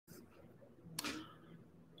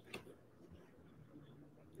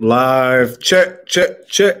Live check, check,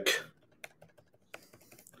 check.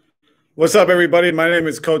 What's up, everybody? My name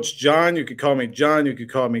is Coach John. You could call me John. You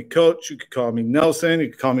could call me Coach. You could call me Nelson. You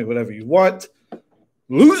could call me whatever you want.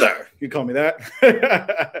 Loser. You call me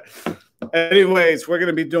that. Anyways, we're going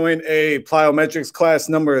to be doing a plyometrics class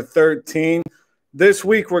number 13. This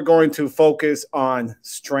week, we're going to focus on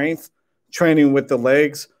strength training with the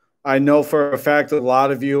legs. I know for a fact that a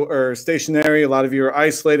lot of you are stationary, a lot of you are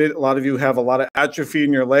isolated, a lot of you have a lot of atrophy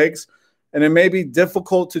in your legs, and it may be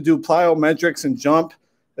difficult to do plyometrics and jump,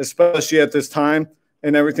 especially at this time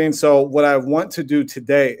and everything. So what I want to do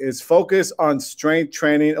today is focus on strength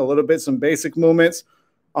training, a little bit, some basic movements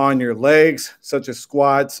on your legs, such as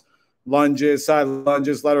squats, lunges, side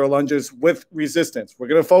lunges, lateral lunges with resistance. We're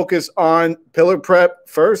going to focus on pillar prep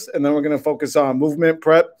first, and then we're going to focus on movement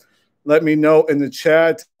prep. Let me know in the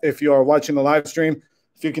chat if you are watching the live stream,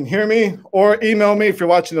 if you can hear me, or email me if you're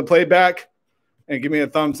watching the playback and give me a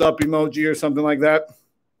thumbs up emoji or something like that.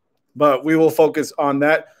 But we will focus on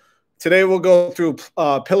that. Today we'll go through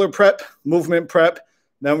pillar prep, movement prep.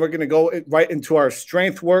 Then we're going to go right into our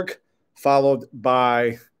strength work, followed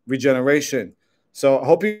by regeneration. So I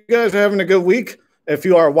hope you guys are having a good week. If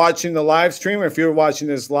you are watching the live stream or if you're watching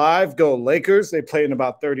this live, go Lakers. They play in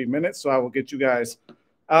about 30 minutes, so I will get you guys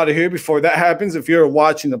out of here before that happens. If you're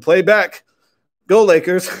watching the playback, go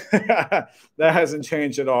Lakers. That hasn't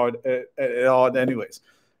changed at all anyways.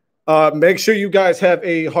 Make sure you guys have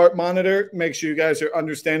a heart monitor. Make sure you guys are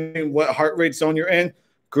understanding what heart rate zone you're in.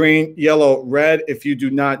 Green, yellow, red. If you do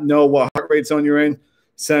not know what heart rate zone you're in,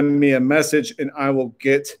 send me a message and I will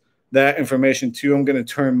get that information to you. I'm going to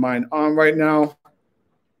turn mine on right now.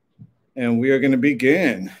 And we are going to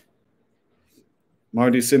begin. I'm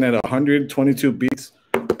already sitting at 122 beats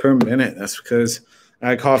per minute. That's because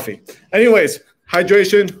I had coffee. Anyways,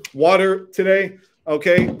 hydration, water today.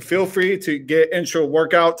 Okay, feel free to get intro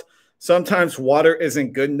workout. Sometimes water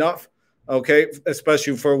isn't good enough. Okay,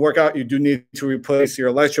 especially for a workout, you do need to replace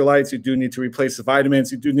your electrolytes. You do need to replace the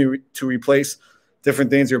vitamins. You do need to replace different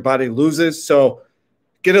things your body loses. So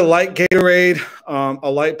get a light Gatorade, a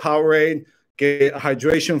light Powerade. Get a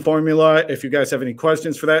hydration formula. If you guys have any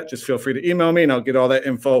questions for that, just feel free to email me and I'll get all that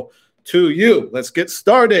info to you. Let's get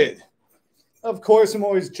started. Of course, I'm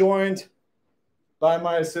always joined by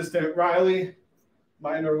my assistant, Riley,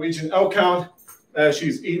 my Norwegian outcount, as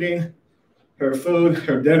she's eating her food,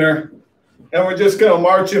 her dinner. And we're just going to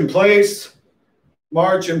march in place,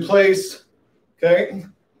 okay?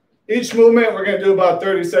 Each movement, we're going to do about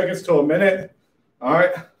 30 seconds to a minute, all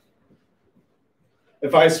right?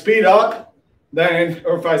 If I speed up,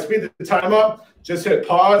 or if I speed the time up, just hit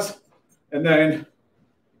pause and then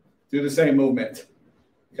do the same movement,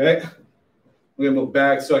 okay? I'm going to move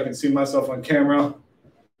back so I can see myself on camera.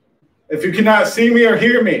 If you cannot see me or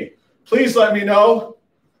hear me, please let me know,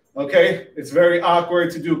 okay? It's very awkward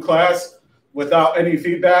to do class without any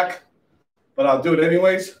feedback, but I'll do it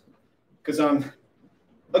anyways because I'm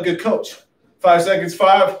a good coach. 5 seconds,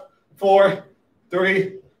 5, 4,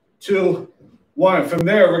 3, 2, 1. From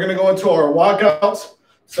there, we're going to go into our walkouts.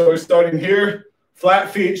 So we're starting here, flat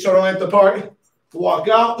feet, shoulder length apart, walk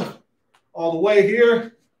out all the way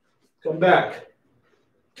here, come back,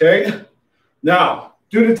 okay? Now,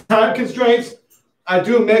 due to time constraints, I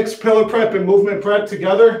do mix pillar prep and movement prep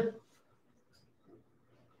together.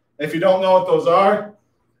 If you don't know what those are,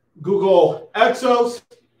 Google exos,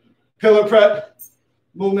 pillar prep,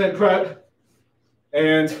 movement prep,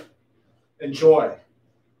 and enjoy.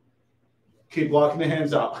 Keep walking the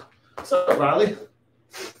hands out. What's up, Riley?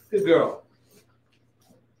 Good girl.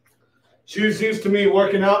 She's used to me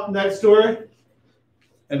working out next to her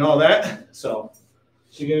and all that. So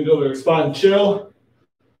she's going to go to her spot and chill.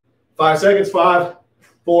 5 seconds, 5,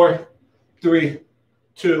 4, 3,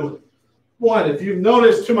 2, 1. If you've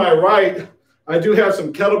noticed to my right, I do have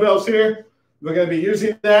some kettlebells here. We're going to be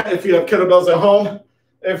using that if you have kettlebells at home.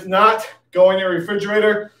 If not, go in your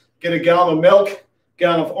refrigerator, get a gallon of milk,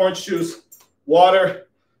 gallon of orange juice, water,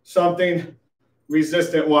 something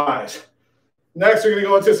resistant-wise. Next, we're going to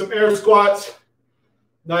go into some air squats.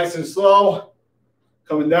 Nice and slow.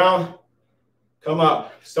 Coming down. Come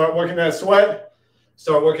up. Start working that sweat.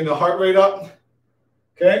 Start working the heart rate up.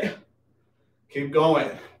 Okay? Keep going.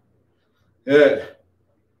 Good.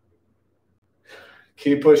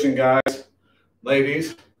 Keep pushing, guys.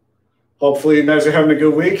 Ladies. Hopefully you guys are having a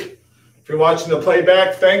good week. If you're watching the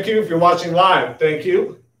playback, thank you. If you're watching live, thank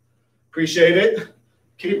you. Appreciate it.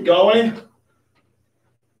 Keep going.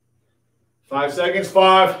 5 seconds.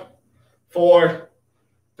 5, 4,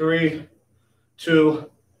 3,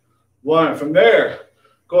 2, 1. From there,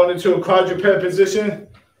 going into a quadruped position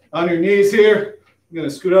on your knees here. I'm going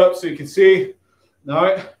to scoot up so you can see. All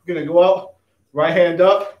right, I'm gonna go out, right hand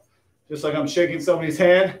up, just like I'm shaking somebody's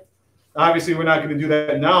hand. Obviously, we're not gonna do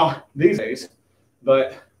that now these days,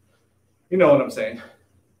 but you know what I'm saying.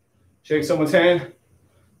 Shake someone's hand,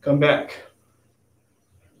 come back.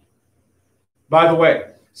 By the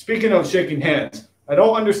way, speaking of shaking hands, I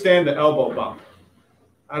don't understand the elbow bump.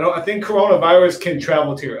 I think coronavirus can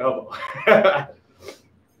travel to your elbow.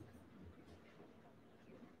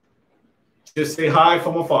 Just say hi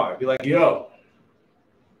from afar. Be like, yo.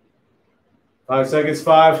 5 seconds.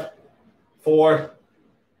 5, 4,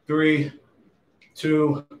 3,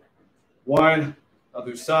 2, 1.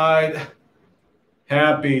 Other side.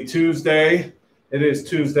 Happy Tuesday. It is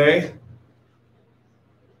Tuesday.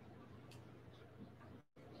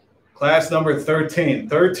 Class number 13.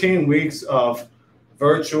 13 weeks of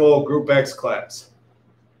virtual Group X class.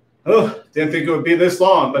 Oh, didn't think it would be this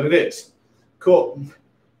long, but it is. Cool.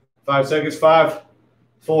 5 seconds. 5,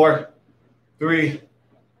 4, 3,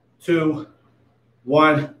 2,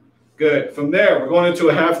 1. Good. From there, we're going into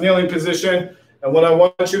a half kneeling position. And what I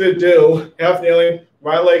want you to do, half kneeling,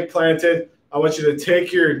 right leg planted, I want you to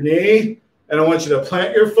take your knee and I want you to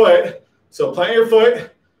plant your foot. So plant your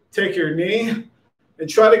foot, take your knee, and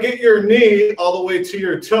try to get your knee all the way to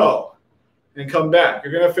your toe and come back.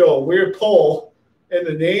 You're going to feel a weird pull in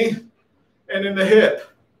the knee and in the hip.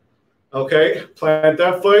 Okay, plant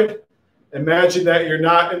that foot. Imagine that you're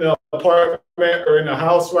not in an apartment or in a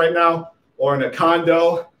house right now or in a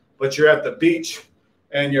condo, but you're at the beach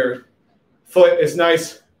and your foot is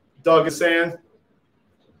nice, dug in sand.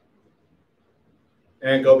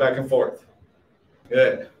 And go back and forth.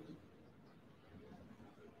 Good.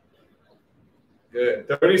 Good.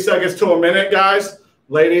 30 seconds to a minute, guys.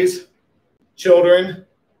 Ladies, children.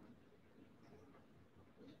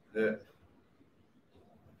 Good.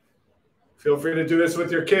 Feel free to do this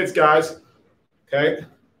with your kids, guys. Okay?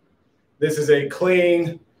 This is a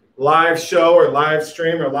clean live show or live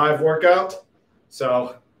stream or live workout.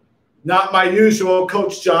 So not my usual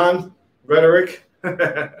Coach John rhetoric.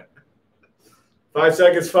 5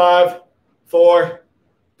 seconds. 5, 4,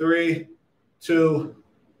 3, 2,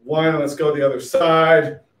 1. Let's go the other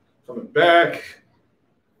side. Coming back.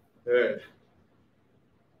 Good.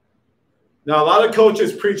 Now, a lot of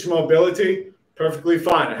coaches preach mobility. Perfectly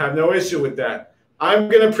fine. I have no issue with that. I'm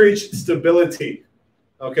going to preach stability.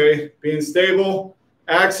 Okay? Being stable,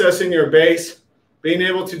 accessing your base, being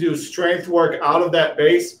able to do strength work out of that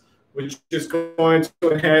base, which is going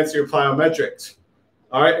to enhance your plyometrics.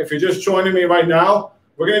 All right, if you're just joining me right now,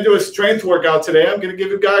 we're going to do a strength workout today. I'm going to give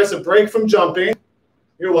you guys a break from jumping.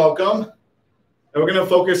 You're welcome. And we're going to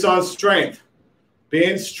focus on strength.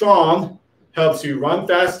 Being strong helps you run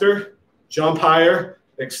faster, jump higher,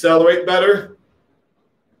 accelerate better,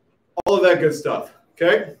 all of that good stuff,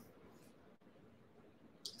 okay?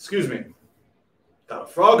 Excuse me. Got a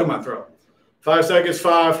frog in my throat. 5 seconds.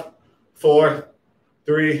 5, 4,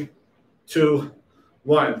 3, 2,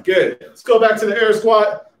 1. Good. Let's go back to the air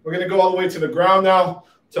squat. We're going to go all the way to the ground now.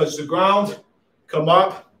 Touch the ground. Come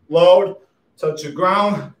up. Load. Touch the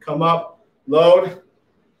ground. Come up. Load.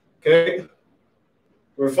 Okay.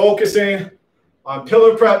 We're focusing on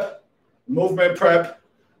pillar prep, movement prep,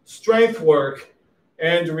 strength work,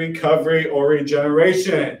 and recovery or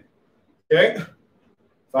regeneration. Okay.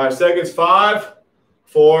 5 seconds. 5,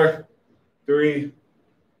 4, 3,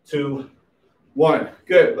 2, 1.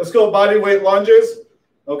 Good. Let's go body weight lunges.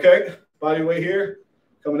 Okay, body weight here,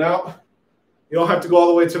 coming out. You don't have to go all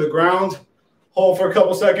the way to the ground. Hold for a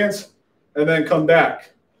couple seconds, and then come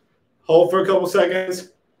back. Hold for a couple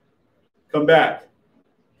seconds, come back.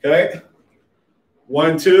 Okay?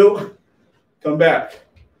 1, 2, come back.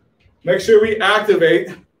 Make sure we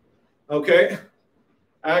activate. Okay?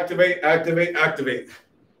 Activate, activate, activate.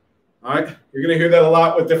 All right? You're going to hear that a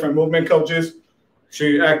lot with different movement coaches. Make sure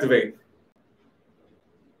you activate.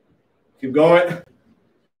 Keep going.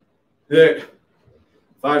 Good.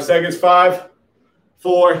 5 seconds. 5,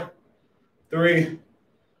 4, 3,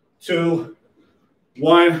 2,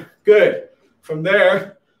 1. Good. From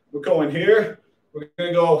there, we're going here. We're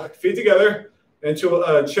going to go feet together into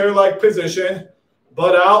a chair-like position,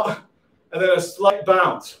 butt out, and then a slight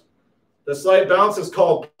bounce. The slight bounce is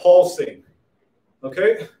called pulsing.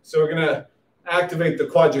 Okay? So we're going to activate the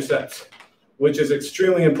quadriceps, which is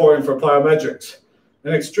extremely important for plyometrics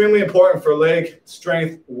and extremely important for leg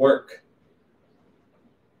strength work.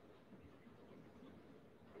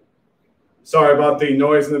 Sorry about the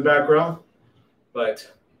noise in the background,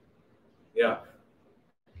 but yeah,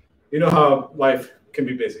 you know how life can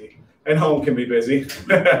be busy and home can be busy.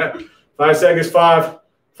 5 seconds. 5,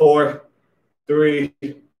 4, 3,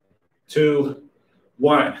 2,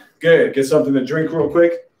 1. Good. Get something to drink real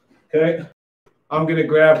quick. Okay. I'm going to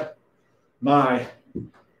grab my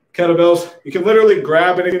kettlebells. You can literally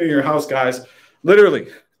grab anything in your house, guys. Literally,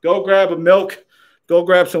 go grab a milk, go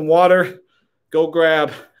grab some water, go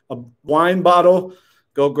grab a wine bottle,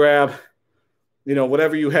 go grab,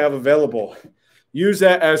 whatever you have available. Use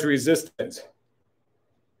that as resistance.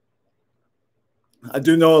 I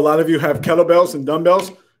do know a lot of you have kettlebells and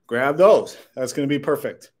dumbbells. Grab those. That's going to be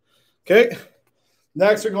perfect. Okay.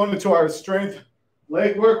 Next, we're going into our strength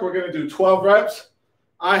leg work. We're going to do 12 reps.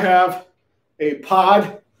 I have a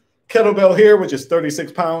pod kettlebell here, which is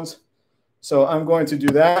 36 pounds. So I'm going to do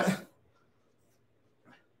that.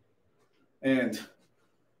 And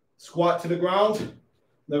squat to the ground.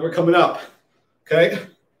 Then we're coming up. Okay.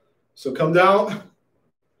 So come down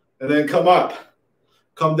and then come up.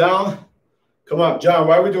 Come down. Come up. John,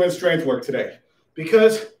 why are we doing strength work today?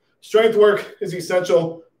 Because strength work is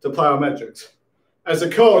essential to plyometrics. As a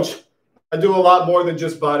coach, I do a lot more than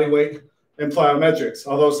just body weight and plyometrics.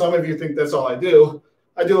 Although some of you think that's all I do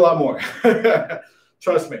a lot more.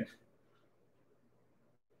 Trust me.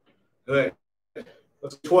 Good.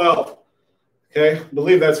 That's 12. Okay. I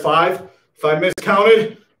believe that's 5. If I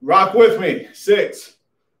miscounted, rock with me. 6.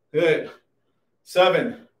 Good.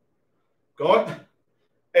 7. Going.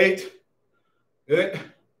 8. Good.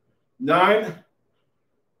 9.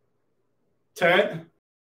 10.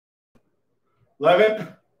 11.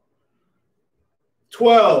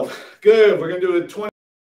 12. Good. We're going to do a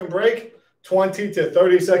 20-second break, 20 to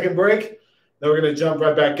 30-second break. Then we're going to jump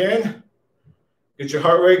right back in. Get your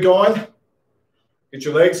heart rate going. Get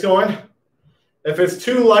your legs going. If it's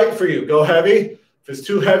too light for you, go heavy. If it's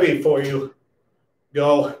too heavy for you,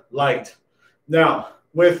 go light. Now,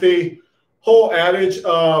 with the whole adage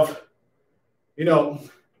of, do,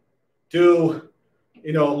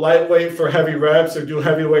 lightweight for heavy reps or do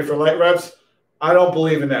heavyweight for light reps, I don't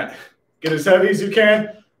believe in that. Get as heavy as you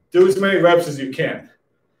can. Do as many reps as you can.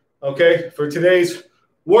 Okay? For today's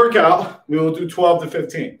workout, we will do 12 to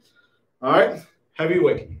 15. All right?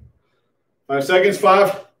 Heavyweight. 5 seconds.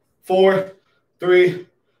 5, 4, 3,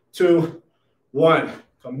 2, 1.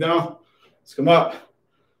 Come down. Let's come up.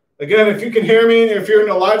 Again, if you can hear me, if you're in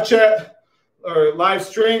a live chat or live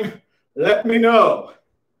stream, let me know.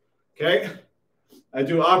 Okay? I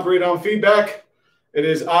do operate on feedback. It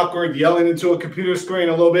is awkward yelling into a computer screen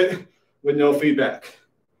a little bit with no feedback.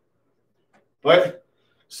 But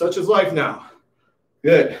such is life now.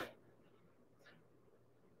 Good.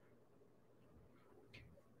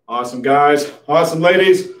 Awesome, guys. Awesome,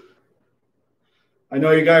 ladies. I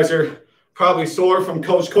know you guys are probably sore from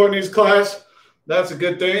Coach Courtney's class. That's a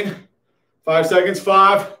good thing. 5 seconds.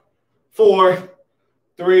 5, 4,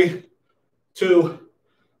 3, 2,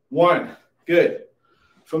 1. Good.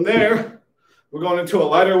 From there, we're going into a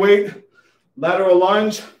lighter weight, lateral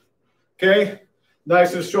lunge. Okay.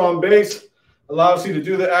 Nice and strong base. Allows you to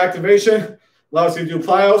do the activation. Allows you to do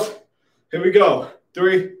plyos. Here we go.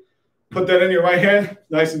 3. Put that in your right hand.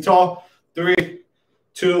 Nice and tall. 3,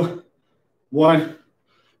 2, 1.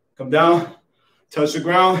 Come down. Touch the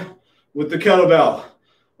ground with the kettlebell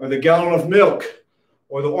or the gallon of milk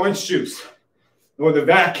or the orange juice or the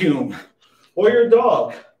vacuum or your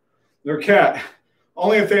dog or cat.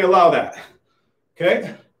 Only if they allow that. Okay?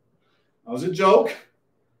 That was a joke.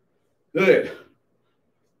 Good.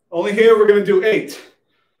 Only here we're going to do 8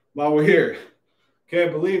 while we're here. Okay, I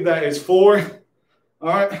believe that is 4. All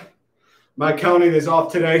right. My counting is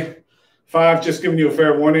off today. 5, just giving you a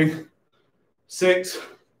fair warning. 6.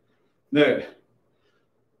 There.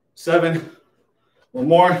 7. One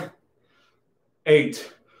more.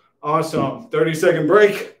 8. Awesome. 30-second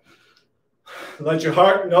break. Let your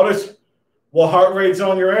heart notice what heart rate's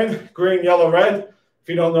on your end. Green, yellow, red. If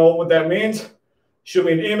you don't know what that means, shoot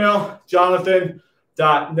me an email,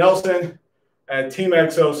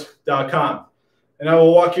 jonathan.nelson@teamexos.com. And I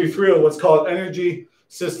will walk you through what's called energy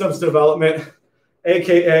systems development,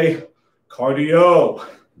 AKA cardio.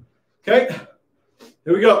 Okay,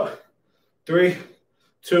 here we go. 3,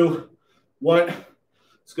 2, 1.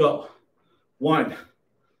 Let's go. 1.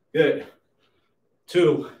 Good.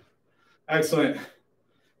 2. Excellent.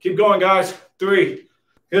 Keep going, guys. 3.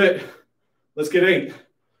 Good. Let's get 8.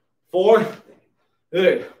 4.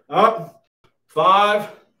 Good. Up. 5.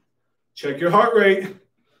 Check your heart rate.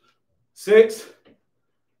 6.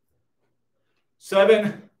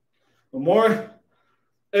 7. One more.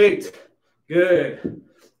 8. Good.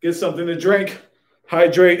 Get something to drink.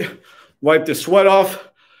 Hydrate. Wipe the sweat off.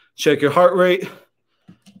 Check your heart rate.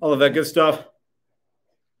 All of that good stuff.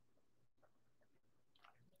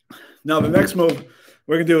 Now the next move,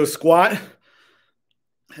 we're going to do a squat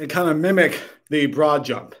and kind of mimic the broad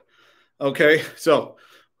jump. Okay, so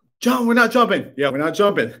John, we're not jumping. Yeah, we're not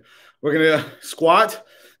jumping. We're going to squat,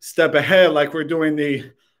 step ahead like we're doing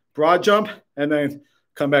the broad jump, and then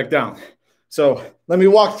come back down. So let me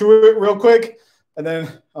walk through it real quick, and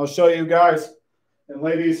then I'll show you guys. And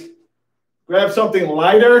ladies, grab something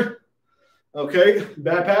lighter. Okay,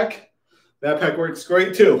 backpack. Backpack works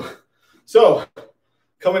great too. So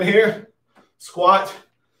come in here, squat,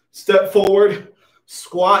 step forward,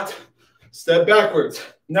 squat, step backwards.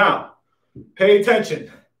 Now, pay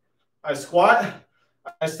attention. I squat,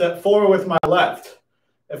 I step forward with my left.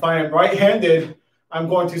 If I am right-handed, I'm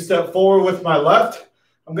going to step forward with my left.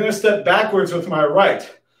 I'm going to step backwards with my right.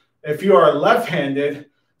 If you are left-handed,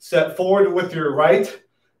 step forward with your right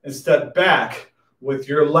and step back with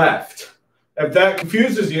your left. If that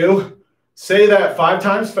confuses you, say that 5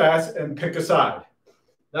 times fast and pick a side.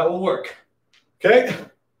 That will work. Okay?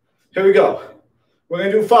 Here we go. We're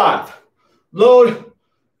going to do 5. Load,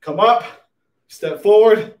 come up, step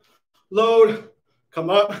forward, load, come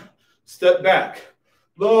up, step back.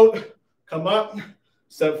 Load, come up,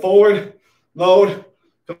 step forward, load,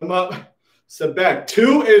 come up, step back.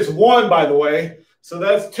 2 is 1, by the way. So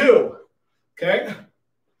that's 2. Okay?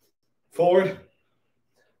 Forward,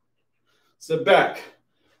 step back.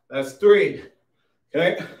 That's 3.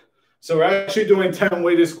 Okay? So we're actually doing 10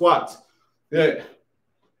 weighted squats. Good.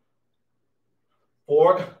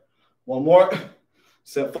 4. 1 more.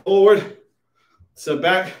 Step forward. Step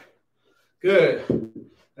back. Good.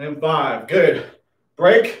 And 5. Good.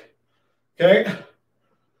 Break. Okay?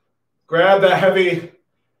 Grab that heavy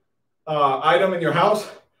item in your house,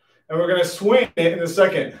 and we're going to swing it in a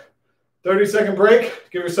second. 30-second break.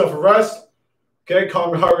 Give yourself a rest. Okay? Calm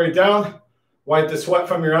your heart rate down. Wipe the sweat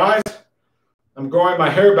from your eyes. I'm growing my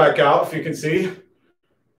hair back out, if you can see.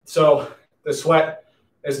 So the sweat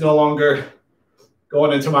is no longer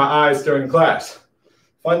going into my eyes during class.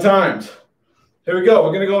 Fun times. Here we go.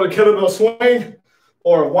 We're going to go to kettlebell swing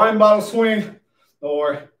or wine bottle swing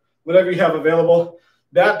or whatever you have available.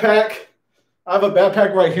 Backpack. I have a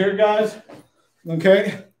backpack right here, guys.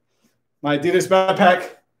 Okay. My Adidas backpack.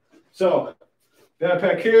 So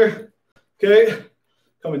backpack here. Okay.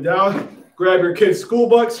 Coming down. Grab your kids' school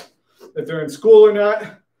books if they're in school or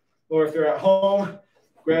not, or if they're at home,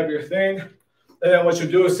 grab your thing. And then what you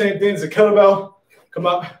do is same thing as a kettlebell. Come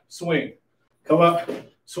up, swing. Come up,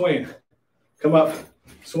 swing. Come up,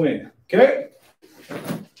 swing. Okay?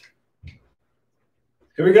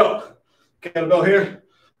 Here we go. Kettlebell here.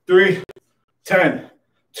 3, 10,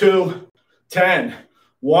 2, 10,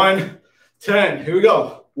 1, 10. Here we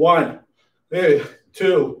go. 1,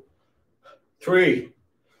 2, 3,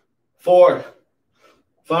 4,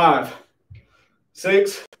 5,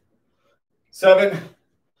 6, 7,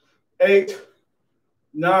 8,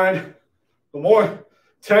 9, one more,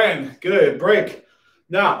 10. Good. Break.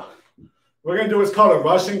 Now, we're going to do what's called a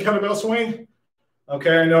Russian kettlebell swing.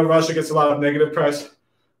 Okay, I know Russia gets a lot of negative press,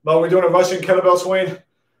 but we're doing a Russian kettlebell swing.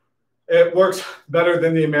 It works better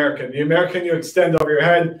than the American. The American, you extend over your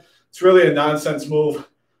head. It's really a nonsense move.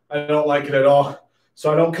 I don't like it at all,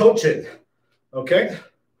 so I don't coach it. Okay?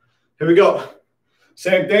 Here we go.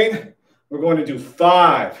 Same thing. We're going to do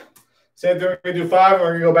 5. Same thing. We're going to do 5. And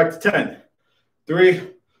we're going to go back to 10. 3,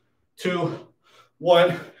 2, 1.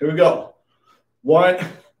 Here we go. 1,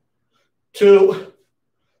 2,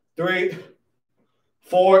 3,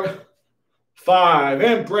 4, 5.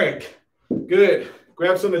 And break. Good.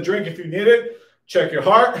 Grab something to drink if you need it. Check your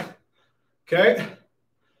heart. Okay.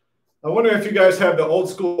 I wonder if you guys have the old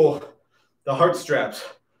school, the heart straps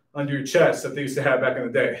under your chest that they used to have back in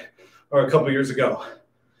the day or a couple years ago.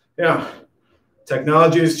 Yeah.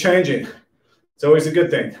 Technology is changing. It's always a good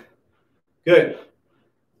thing. Good.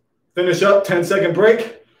 Finish up, 10-second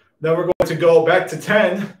break. Then we're going to go back to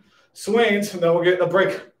 10 swings, and then we'll get a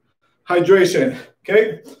break. Hydration.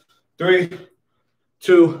 Okay? 3,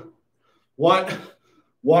 2, 1.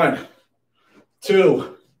 1,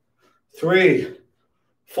 2, 3,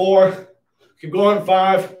 4. Keep going.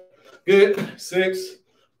 5. Good. 6,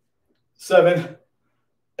 7,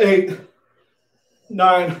 8,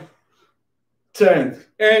 9, 10.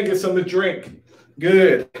 And get something to drink.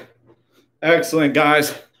 Good. Excellent,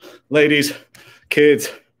 guys, ladies,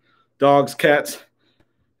 kids, dogs, cats,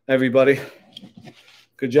 everybody.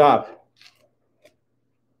 Good job.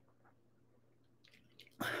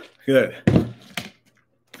 Good.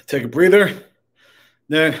 Take a breather.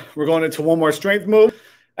 Then we're going into one more strength move,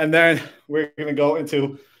 and then we're going to go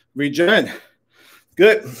into regen.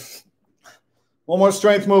 Good. One more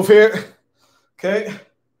strength move here. Okay.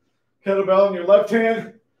 Kettlebell in your left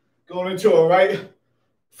hand, going into a right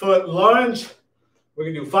foot lunge. We're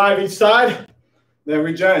going to do 5 each side. Then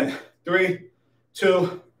regen. 3,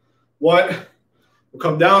 2, 1. We'll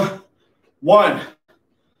come down. 1.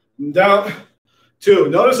 Down. 2.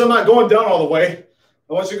 Notice I'm not going down all the way.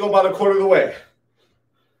 I want you to go about a quarter of the way.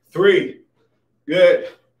 3. Good.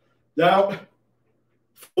 Down.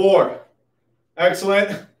 4.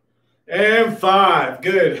 Excellent. And 5.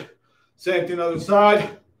 Good. Same thing other side.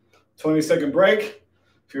 20-second break.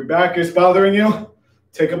 If your back is bothering you,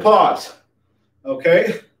 take a pause.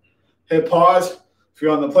 Okay? Hit pause if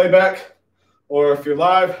you're on the playback, or if you're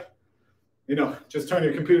live, you know, just turn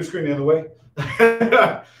your computer screen the other way.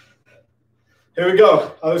 Here we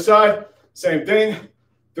go. Other side, same thing.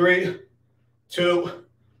 3, 2,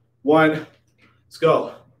 1. Let's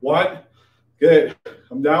go. 1. Good.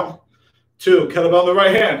 Come down. 2. Kettlebell in the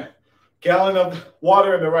right hand. Gallon of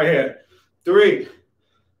water in the right hand. 3.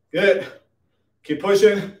 Good. Keep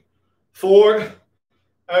pushing. 4.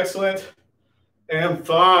 Excellent. And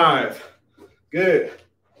 5. Good.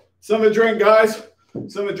 Some of the drink, guys.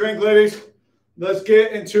 Some of the drink, ladies. Let's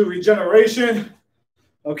get into regeneration.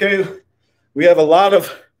 Okay. We have a lot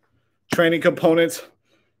of training components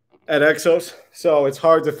at Exos, so it's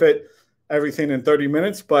hard to fit everything in 30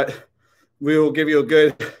 minutes, but we will give you a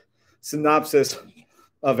good synopsis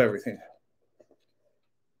of everything.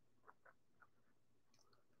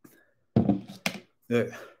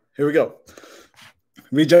 Good. Here we go.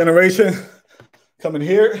 Regeneration. Coming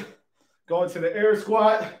here. Going to the air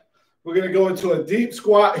squat. We're going to go into a deep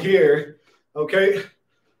squat here. Okay.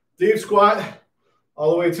 Deep squat.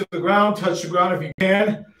 All the way to the ground. Touch the ground if you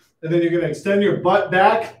can. And then you're going to extend your butt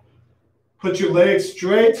back. Put your legs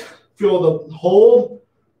straight. Feel the hold.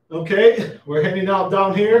 Okay. We're heading out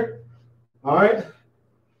down here. All right.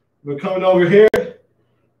 We're coming over here.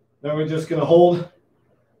 Then we're just going to hold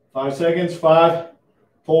 5 seconds. 5,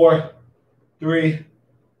 4, 3,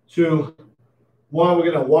 2, 1. We're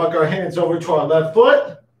going to walk our hands over to our left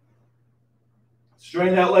foot.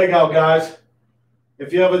 Strain that leg out, guys.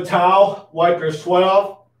 If you have a towel, wipe your sweat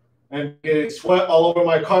off. I'm getting sweat all over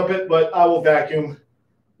my carpet, but I will vacuum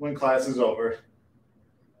when class is over.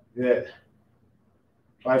 Good.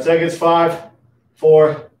 5 seconds. 5,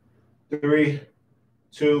 4, 3,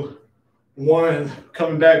 2, 1.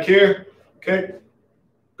 Coming back here. Okay.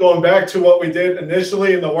 Going back to what we did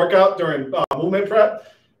initially in the workout during movement prep.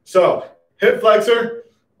 So hip flexor.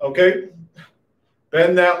 Okay.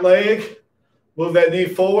 Bend that leg. Move that knee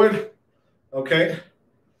forward. Okay.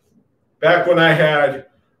 Back when I had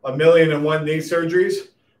 1,000,001 knee surgeries,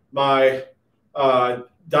 my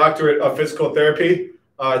doctorate of physical therapy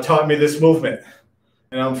taught me this movement.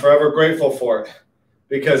 And I'm forever grateful for it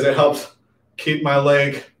because it helps keep my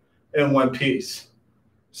leg in one piece.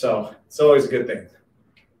 So it's always a good thing.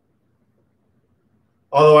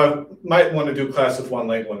 Although I might want to do class with one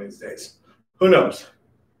leg one of these days. Who knows?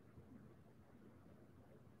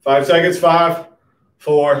 5 seconds. 5,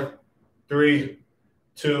 4, 3,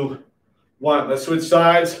 2, 1. Let's switch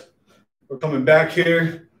sides. We're coming back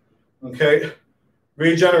here. Okay.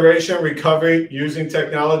 Regeneration, recovery, using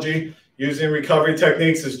technology, using recovery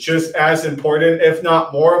techniques is just as important, if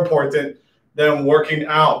not more important, than working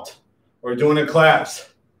out or doing a class.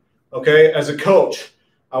 Okay. As a coach,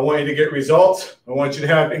 I want you to get results. I want you to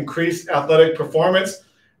have increased athletic performance,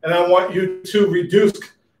 and I want you to reduce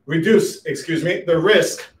the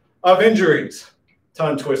risk of injuries.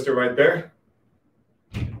 Tongue twister right there.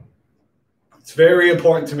 It's very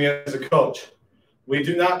important to me as a coach. We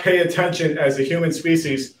do not pay attention as a human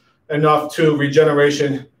species enough to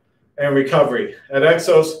regeneration and recovery. At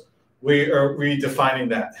Exos, we are redefining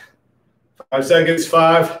that. 5 seconds.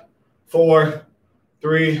 5, 4,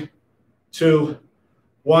 3, 2,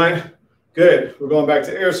 1. Good. We're going back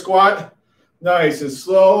to air squat. Nice and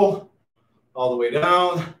slow. All the way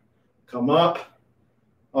down. Come up.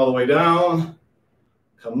 All the way down.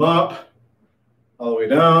 Come up. All the way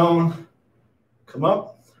down. Come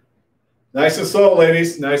up. Nice and slow,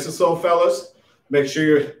 ladies. Nice and slow, fellas. Make sure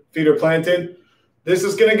your feet are planted. This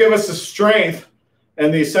is going to give us the strength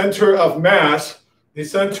and the center of mass, the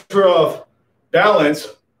center of balance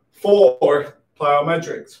for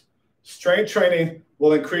plyometrics. Strength training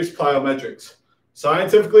will increase plyometrics.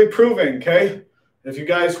 Scientifically proven, okay? If you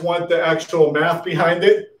guys want the actual math behind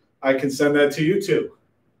it, I can send that to you too.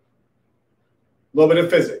 A little bit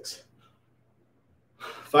of physics.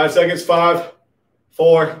 5 seconds. 5,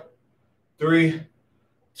 4, 3,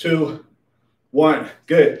 2, 1.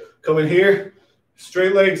 Good. Come in here.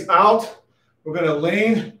 Straight legs out. We're going to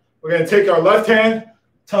lean. We're going to take our left hand,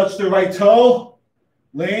 touch the right toe,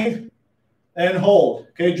 lean, and hold.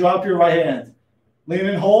 Okay, drop your right hand. Lean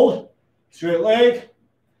and hold. Straight leg.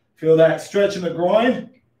 Feel that stretch in the groin.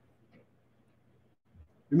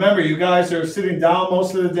 Remember, you guys are sitting down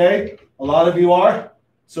most of the day. A lot of you are.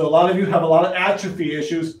 So a lot of you have a lot of atrophy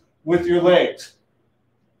issues with your legs.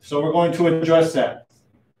 So we're going to address that.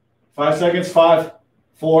 5 seconds. 5,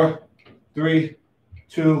 4, 3,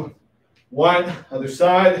 2, 1. Other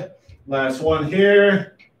side. Last one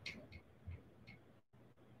here.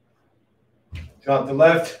 Drop the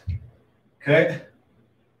left. Okay.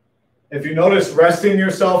 If you notice resting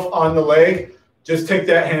yourself on the leg, just take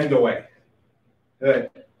that hand away. Good.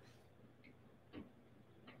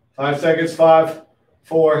 5 seconds. 5,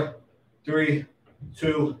 4, 3,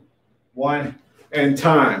 2, 1, and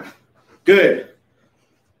time. Good.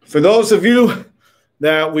 For those of you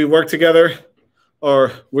that we work together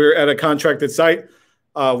or we're at a contracted site,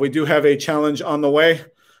 we do have a challenge on the way.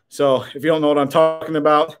 So if you don't know what I'm talking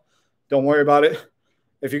about, don't worry about it.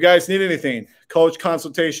 If you guys need anything, coach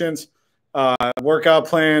consultations, workout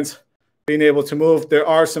plans, being able to move, there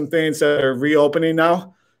are some things that are reopening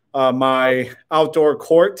now. My outdoor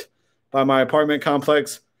court by my apartment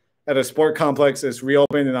complex at a sport complex is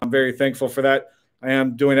reopened, and I'm very thankful for that. I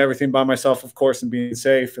am doing everything by myself, of course, and being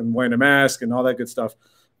safe and wearing a mask and all that good stuff.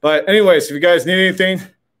 But anyways, if you guys need anything,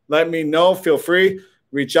 let me know. Feel free.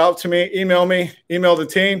 Reach out to me. Email the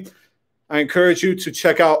team. I encourage you to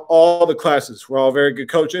check out all the classes. We're all very good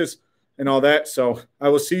coaches and all that. So I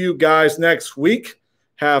will see you guys next week.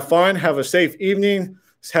 Have fun. Have a safe evening.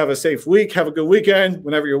 Have a safe week. Have a good weekend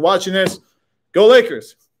whenever you're watching this. Go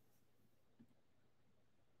Lakers.